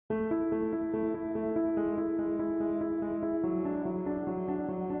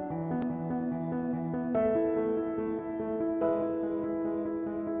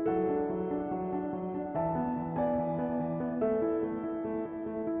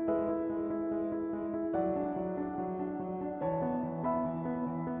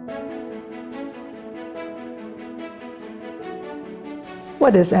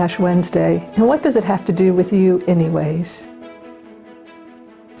What is Ash Wednesday, and what does it have to do with you anyways?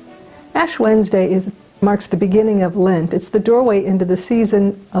 Ash Wednesday marks the beginning of Lent. It's the doorway into the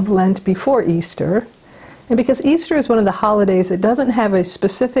season of Lent before Easter. And because Easter is one of the holidays, it doesn't have a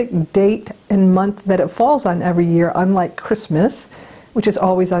specific date and month that it falls on every year, unlike Christmas, which is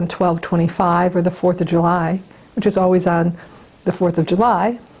always on 12/25, or the 4th of July, which is always on the 4th of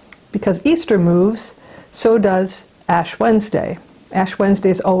July. Because Easter moves, so does Ash Wednesday. Ash Wednesday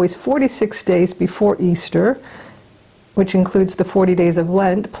is always 46 days before Easter, which includes the 40 days of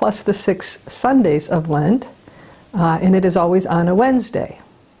Lent, plus the 6 Sundays of Lent, and it is always on a Wednesday.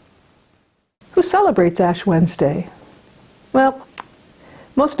 Who celebrates Ash Wednesday? Well,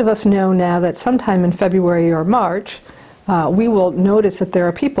 most of us know now that sometime in February or March, we will notice that there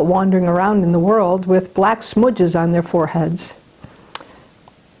are people wandering around in the world with black smudges on their foreheads.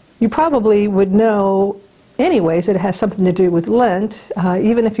 You probably would know anyways that it has something to do with Lent,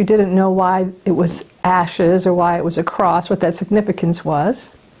 even if you didn't know why it was ashes or why it was a cross, what that significance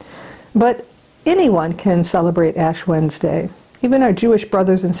was. But anyone can celebrate Ash Wednesday. Even our Jewish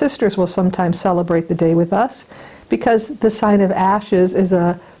brothers and sisters will sometimes celebrate the day with us, because the sign of ashes is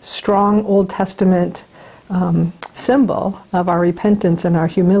a strong Old Testament symbol of our repentance and our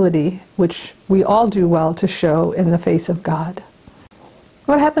humility, which we all do well to show in the face of God.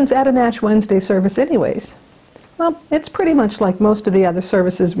 What happens at an Ash Wednesday service anyways? Well, it's pretty much like most of the other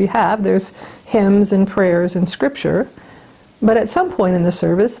services we have. There's hymns and prayers and scripture. But at some point in the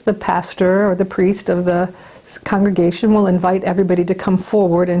service, the pastor or the priest of the congregation will invite everybody to come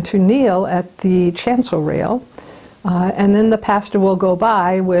forward and to kneel at the chancel rail. And then the pastor will go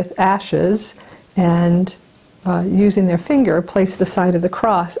by with ashes and using their finger, place the sign of the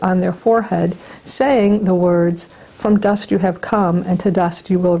cross on their forehead, saying the words, "From dust you have come, and to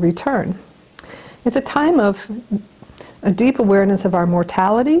dust you will return." It's a time of a deep awareness of our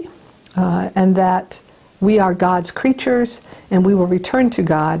mortality, and that we are God's creatures, and we will return to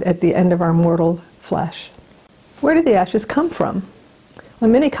God at the end of our mortal flesh. Where do the ashes come from? Well,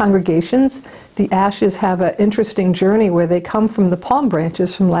 in many congregations, the ashes have an interesting journey where they come from the palm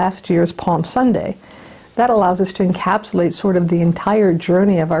branches from last year's Palm Sunday. That allows us to encapsulate sort of the entire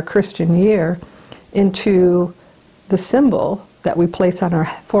journey of our Christian year into the symbol that we place on our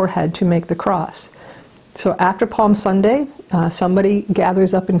forehead to make the cross. So after Palm Sunday, somebody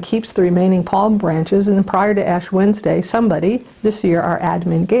gathers up and keeps the remaining palm branches, and then prior to Ash Wednesday, somebody, this year our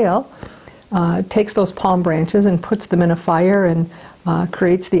admin Gail, takes those palm branches and puts them in a fire and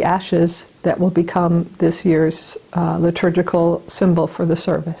creates the ashes that will become this year's liturgical symbol for the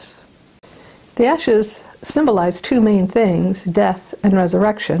service. The ashes symbolize two main things, death and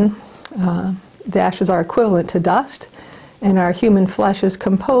resurrection. The ashes are equivalent to dust, and our human flesh is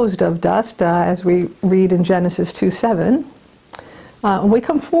composed of dust, as we read in Genesis 2:7. When we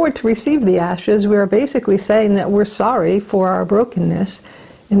come forward to receive the ashes, we are basically saying that we're sorry for our brokenness,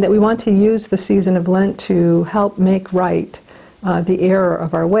 and that we want to use the season of Lent to help make right the error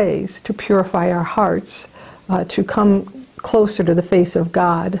of our ways, to purify our hearts, to come closer to the face of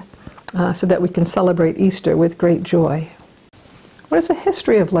God, so that we can celebrate Easter with great joy. What is the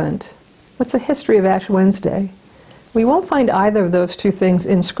history of Lent? What's the history of Ash Wednesday? We won't find either of those two things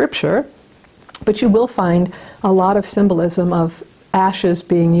in Scripture, but you will find a lot of symbolism of ashes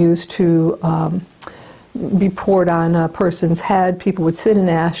being used to be poured on a person's head. People would sit in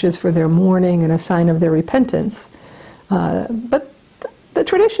ashes for their mourning and a sign of their repentance. But the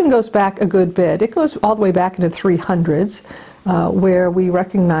tradition goes back a good bit. It goes all the way back into the 300s, where we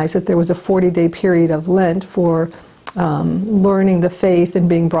recognize that there was a 40-day period of Lent for learning the faith and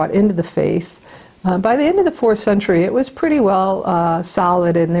being brought into the faith. By the end of the 4th century, it was pretty well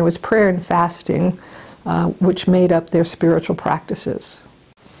solid, and there was prayer and fasting, which made up their spiritual practices.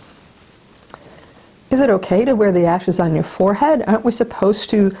 Is it okay to wear the ashes on your forehead? Aren't we supposed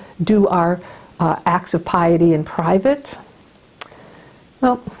to do our acts of piety in private?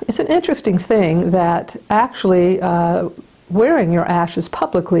 Well, it's an interesting thing that actually wearing your ashes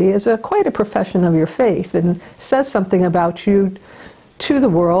publicly is quite a profession of your faith, and says something about you to the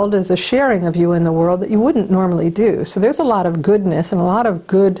world, as a sharing of you in the world that you wouldn't normally do. So there's a lot of goodness and a lot of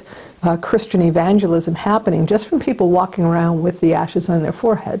good Christian evangelism happening just from people walking around with the ashes on their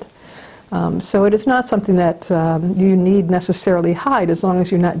forehead. So it is not something that you need necessarily hide, as long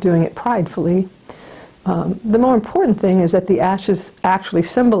as you're not doing it pridefully. The more important thing is that the ashes actually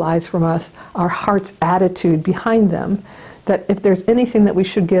symbolize from us our heart's attitude behind them, that if there's anything that we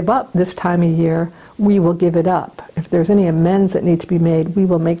should give up this time of year, we will give it up. If there's any amends that need to be made, we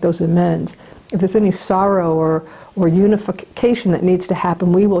will make those amends. If there's any sorrow or unification that needs to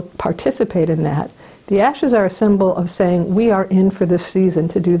happen, we will participate in that. The ashes are a symbol of saying we are in for this season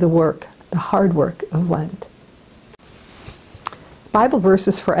to do the work, the hard work of Lent. Bible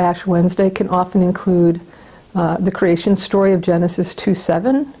verses for Ash Wednesday can often include the creation story of Genesis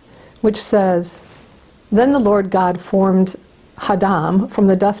 2:7, which says, "Then the Lord God formed Adam from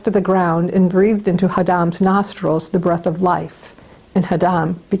the dust of the ground and breathed into Adam's nostrils the breath of life, and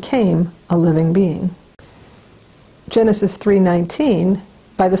Adam became a living being." Genesis 3:19,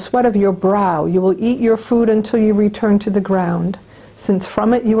 "By the sweat of your brow you will eat your food until you return to the ground, since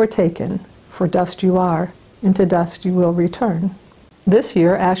from it you were taken, for dust you are, and to dust you will return." This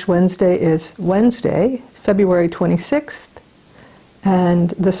year, Ash Wednesday is Wednesday, February 26th,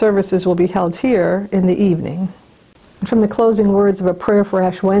 and the services will be held here in the evening. From the closing words of a prayer for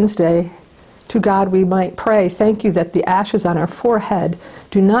Ash Wednesday, to God we might pray, "Thank you that the ashes on our forehead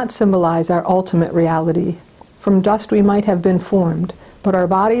do not symbolize our ultimate reality. From dust we might have been formed, but our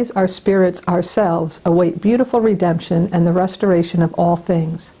bodies, our spirits, ourselves await beautiful redemption and the restoration of all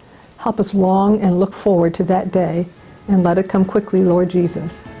things. Help us long and look forward to that day, and let it come quickly, Lord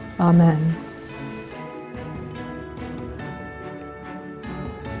Jesus. Amen."